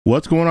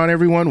What's going on,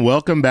 everyone?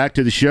 Welcome back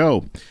to the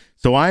show.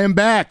 So I am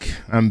back.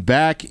 I'm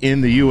back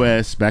in the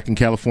U.S., back in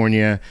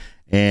California,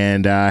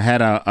 and I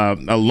had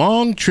a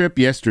long trip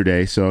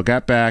yesterday. So I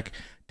got back,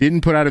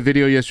 didn't put out a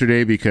video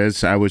yesterday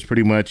because I was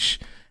pretty much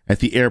at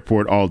the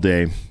airport all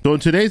day. So in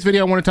today's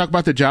video, I want to talk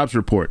about the jobs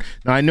report.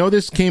 Now, I know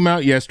this came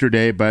out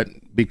yesterday, but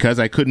because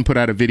I couldn't put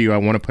out a video, I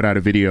want to put out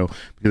a video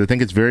because I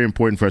think it's very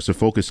important for us to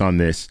focus on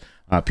this.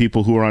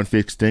 People who are on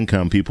fixed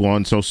income, people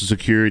on Social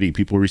Security,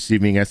 people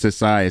receiving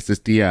SSI,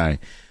 SSDI.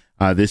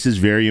 This is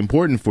very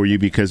important for you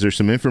because there's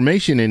some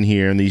information in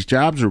here in these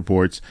jobs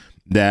reports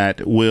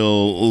that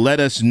will let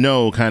us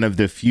know kind of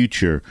the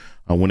future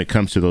when it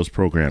comes to those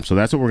programs. So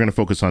that's what we're going to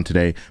focus on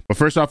today. But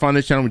first off, on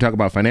this channel, we talk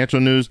about financial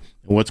news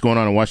and what's going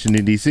on in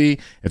Washington, D.C.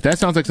 If that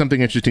sounds like something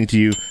interesting to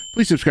you,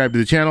 please subscribe to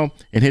the channel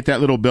and hit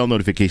that little bell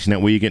notification.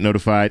 That way you get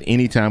notified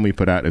anytime we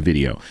put out a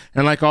video.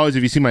 And like always,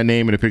 if you see my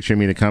name and a picture of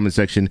me in the comment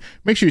section,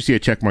 make sure you see a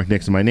check mark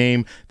next to my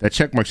name. That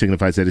check mark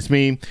signifies that it's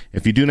me.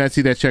 If you do not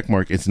see that check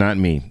mark, it's not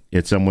me.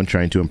 It's someone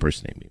trying to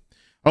impersonate me.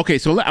 Okay,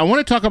 so I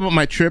want to talk about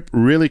my trip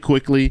really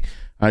quickly.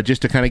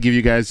 Just to kind of give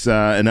you guys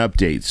an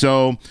update.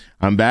 So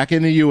I'm back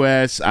in the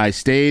U.S. I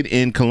stayed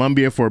in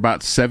Colombia for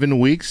about 7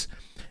 weeks,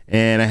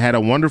 and I had a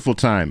wonderful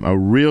time, a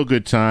real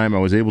good time. I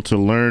was able to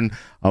learn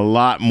a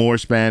lot more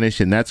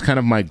Spanish, and that's kind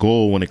of my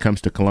goal when it comes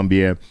to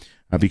Colombia.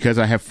 Because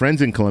I have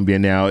friends in Colombia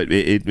now,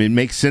 it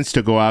makes sense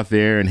to go out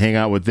there and hang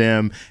out with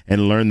them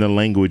and learn the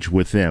language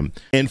with them.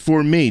 And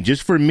for me,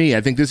 just for me,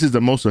 I think this is the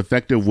most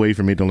effective way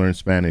for me to learn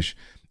Spanish.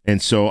 And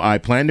so I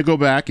plan to go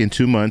back in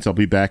 2 months. I'll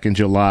be back in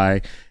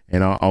July.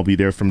 And I'll be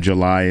there from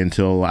July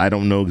until, I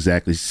don't know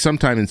exactly,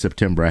 sometime in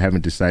September. I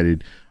haven't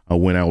decided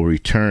when I will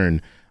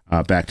return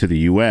back to the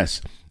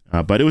U.S.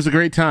 But it was a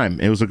great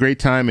time. It was a great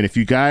time. And if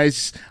you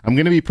guys, I'm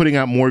going to be putting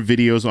out more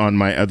videos on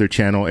my other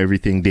channel,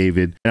 Everything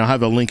David. And I'll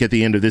have a link at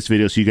the end of this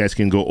video so you guys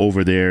can go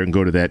over there and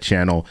go to that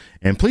channel.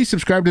 And please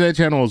subscribe to that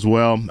channel as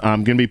well.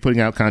 I'm going to be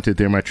putting out content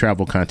there, my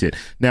travel content.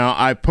 Now,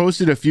 I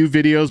posted a few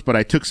videos, but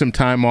I took some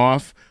time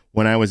off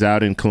when I was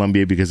out in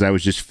Colombia because I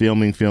was just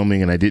filming,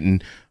 and I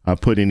didn't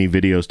put any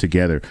videos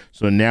together.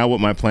 So now what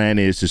my plan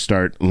is to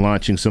start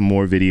launching some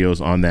more videos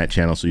on that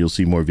channel. So you'll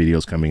see more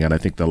videos coming out. I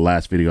think the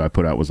last video I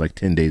put out was like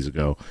 10 days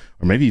ago,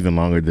 or maybe even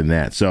longer than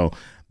that. So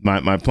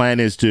my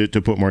plan is to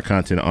put more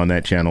content on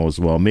that channel as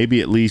well,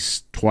 maybe at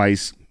least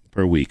twice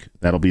per week.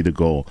 That'll be the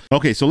goal.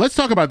 Okay, so let's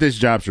talk about this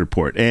jobs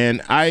report.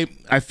 And I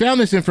found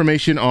this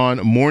information on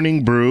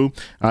Morning Brew.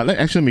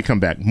 Actually, let me come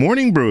back.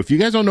 Morning Brew, if you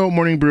guys don't know what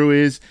Morning Brew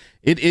is,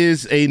 it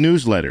is a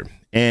newsletter.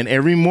 And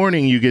every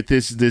morning you get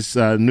this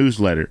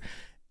newsletter.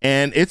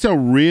 And it's a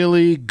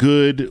really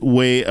good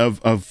way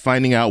of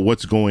finding out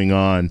what's going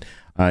on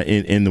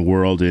in the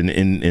world and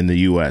in the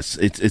U.S.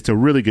 It's a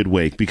really good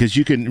way because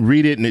you can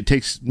read it and it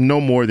takes no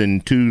more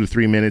than 2 to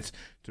 3 minutes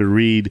to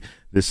read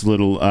this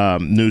little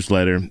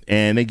newsletter,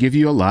 and they give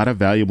you a lot of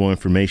valuable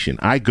information.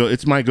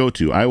 It's my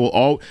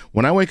go-to.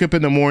 When I wake up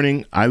in the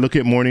morning, I look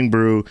at Morning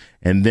Brew,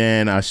 and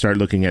then I start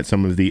looking at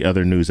some of the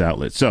other news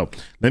outlets. So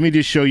let me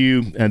just show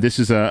you, and this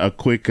is a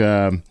quick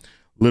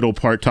little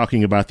part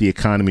talking about the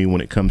economy when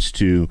it comes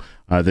to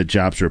the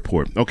jobs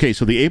report. Okay,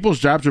 so the April's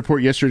jobs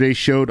report yesterday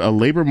showed a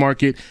labor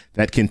market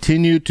that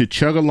continued to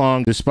chug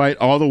along despite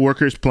all the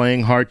workers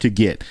playing hard to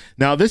get.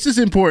 Now, this is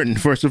important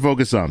for us to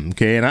focus on,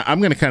 okay? And I'm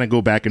going to kind of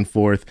go back and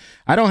forth.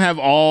 I don't have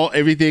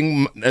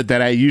everything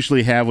that I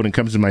usually have when it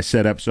comes to my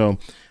setup, so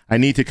I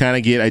need to kind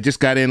of I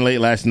just got in late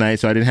last night,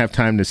 so I didn't have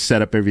time to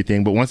set up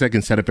everything. But once I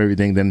can set up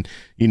everything, then,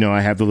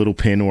 I have the little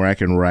pin where I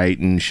can write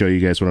and show you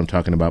guys what I'm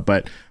talking about.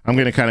 But I'm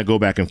going to kind of go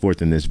back and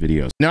forth in this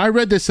video. Now, I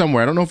read this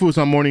somewhere. I don't know if it was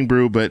on Morning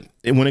Brew, but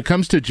when it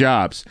comes to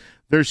jobs,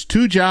 there's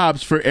 2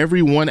 jobs for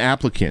every 1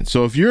 applicant.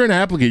 So if you're an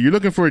applicant, you're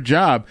looking for a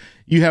job,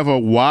 you have a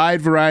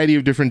wide variety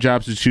of different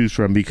jobs to choose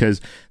from because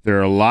there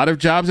are a lot of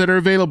jobs that are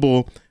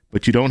available,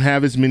 but you don't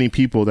have as many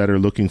people that are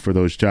looking for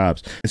those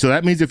jobs. And so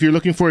that means if you're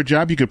looking for a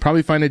job, you could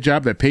probably find a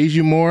job that pays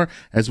you more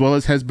as well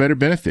as has better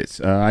benefits.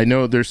 I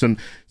know there's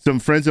some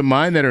friends of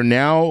mine that are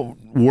now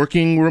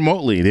working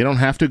remotely. They don't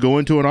have to go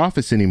into an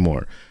office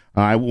anymore.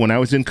 When I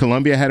was in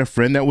Colombia, I had a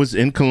friend that was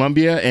in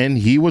Colombia and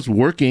he was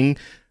working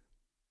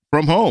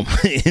from home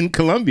in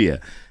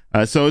Colombia.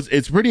 So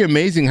it's pretty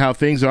amazing how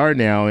things are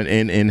now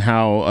and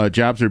how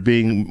jobs are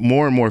being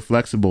more and more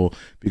flexible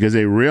because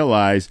they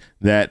realize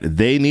that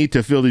they need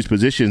to fill these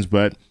positions,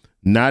 but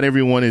not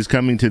everyone is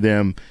coming to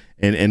them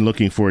and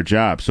looking for a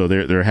job. So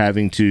they're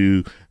having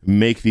to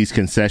make these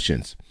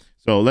concessions.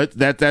 So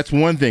that's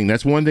one thing.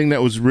 That's one thing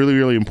that was really,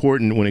 really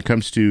important when it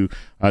comes to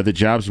the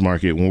jobs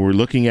market. When we're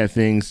looking at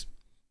things,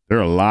 there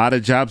are a lot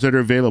of jobs that are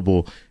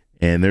available,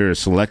 and there are a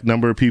select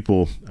number of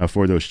people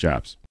for those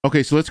jobs.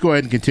 Okay, so let's go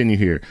ahead and continue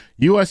here.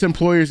 U.S.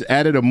 employers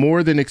added a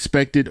more than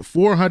expected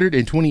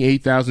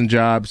 428,000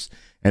 jobs,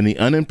 and the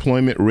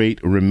unemployment rate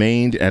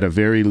remained at a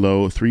very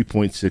low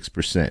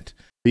 3.6%.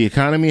 The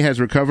economy has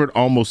recovered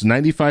almost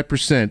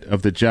 95%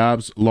 of the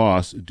jobs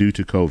lost due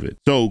to COVID.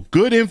 So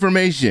good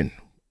information.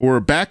 We're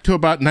back to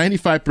about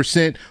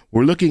 95%.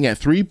 We're looking at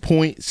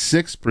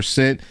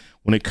 3.6%,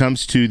 when it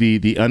comes to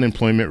the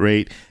unemployment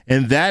rate.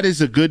 And that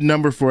is a good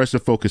number for us to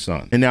focus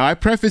on. And now I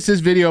preface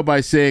this video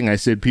by saying, I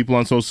said people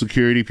on Social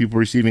Security, people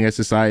receiving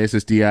SSI,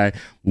 SSDI,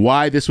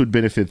 why this would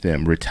benefit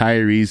them,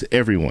 retirees,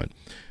 everyone.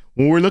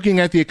 When we're looking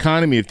at the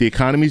economy, if the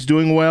economy is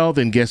doing well,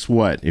 then guess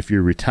what? If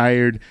you're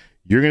retired,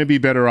 you're going to be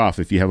better off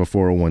if you have a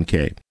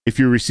 401k. If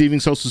you're receiving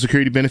Social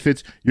Security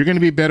benefits, you're going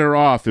to be better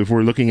off if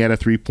we're looking at a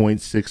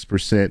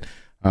 3.6%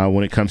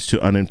 when it comes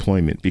to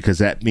unemployment, because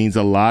that means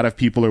a lot of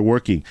people are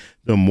working.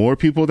 The more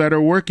people that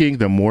are working,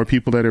 the more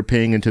people that are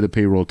paying into the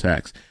payroll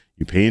tax.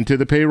 You pay into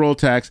the payroll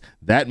tax,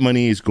 that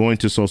money is going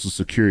to Social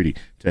Security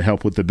to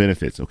help with the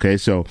benefits. Okay,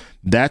 so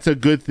that's a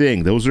good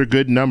thing. Those are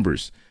good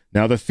numbers.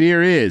 Now, the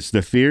fear is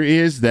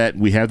that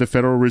we have the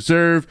Federal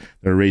Reserve,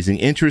 they're raising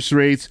interest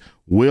rates.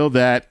 Will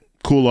that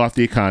cool off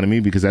the economy,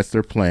 because that's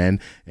their plan?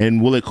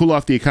 And will it cool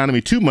off the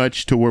economy too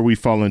much to where we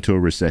fall into a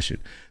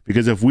recession?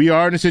 Because if we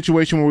are in a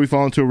situation where we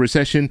fall into a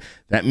recession,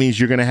 that means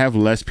you're going to have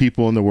less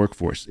people in the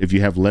workforce. If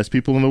you have less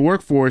people in the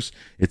workforce,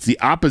 it's the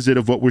opposite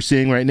of what we're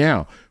seeing right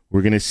now.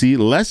 We're going to see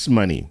less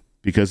money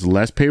because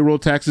less payroll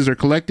taxes are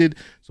collected,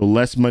 so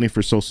less money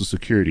for Social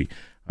Security.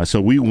 So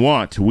we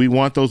want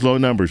those low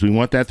numbers. We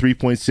want that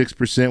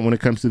 3.6% when it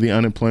comes to the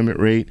unemployment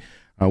rate.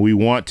 We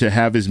want to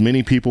have as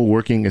many people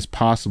working as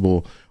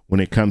possible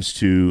when it comes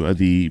to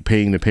the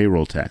paying the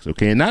payroll tax.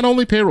 Okay, and not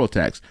only payroll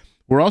tax,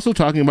 we're also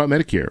talking about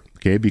Medicare.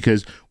 Okay,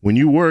 because when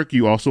you work,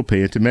 you also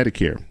pay into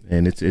Medicare,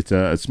 and it's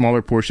a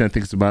smaller portion. I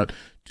think it's about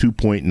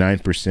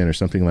 2.9% or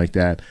something like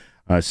that.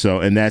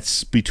 And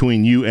that's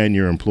between you and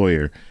your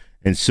employer.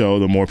 And so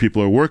the more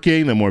people are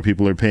working, the more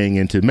people are paying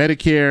into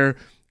Medicare.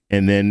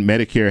 And then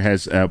Medicare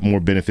has more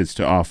benefits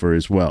to offer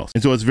as well.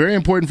 And so it's very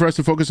important for us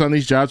to focus on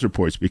these jobs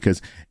reports,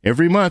 because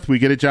every month we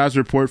get a jobs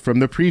report from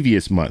the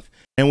previous month.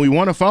 And we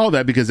want to follow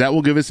that because that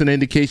will give us an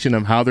indication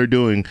of how they're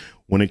doing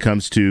when it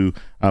comes to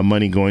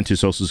money going to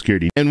Social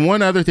Security. And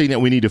one other thing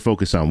that we need to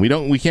focus on,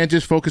 we can't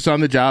just focus on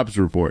the jobs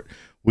report.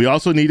 We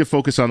also need to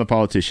focus on the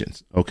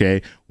politicians.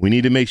 Okay, we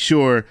need to make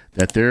sure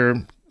that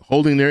they're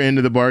holding their end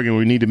of the bargain.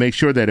 We need to make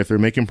sure that if they're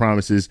making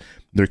promises,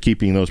 they're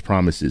keeping those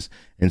promises.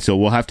 And so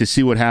we'll have to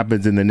see what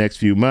happens in the next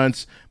few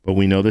months. But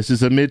we know this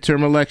is a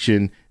midterm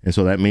election. And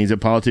so that means that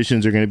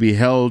politicians are going to be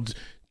held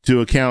to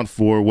account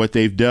for what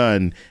they've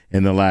done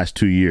in the last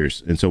 2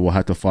 years. And so we'll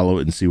have to follow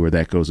it and see where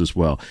that goes as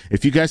well.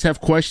 If you guys have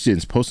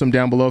questions, post them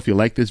down below. If you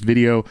like this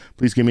video,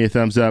 please give me a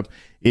thumbs up.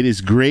 It is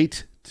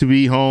great to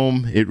be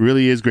home. It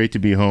really is great to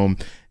be home.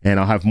 And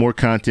I'll have more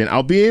content.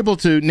 I'll be able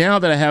to, now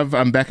that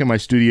I'm back in my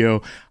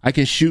studio, I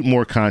can shoot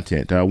more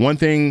content. One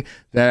thing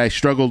that I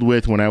struggled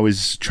with when I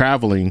was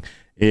traveling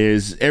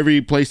is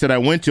every place that I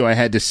went to, I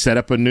had to set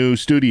up a new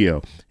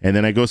studio, and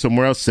then I go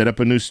somewhere else, set up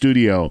a new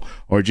studio,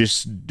 or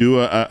just do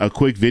a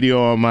quick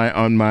video on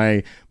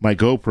my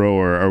GoPro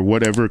or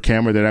whatever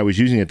camera that I was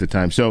using at the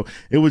time. So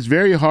it was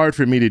very hard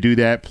for me to do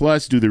that,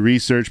 plus do the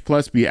research,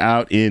 plus be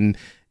out in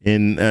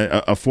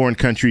a foreign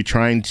country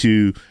trying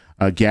to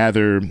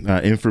gather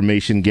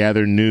information,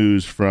 gather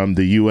news from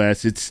the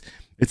U.S.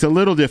 It's a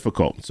little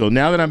difficult. So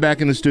now that I'm back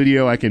in the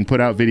studio, I can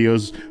put out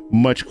videos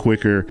much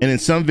quicker. And in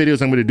some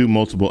videos, I'm going to do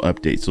multiple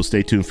updates. So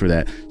stay tuned for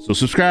that. So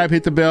subscribe,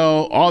 hit the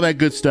bell, all that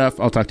good stuff.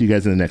 I'll talk to you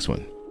guys in the next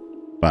one.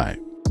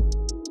 Bye.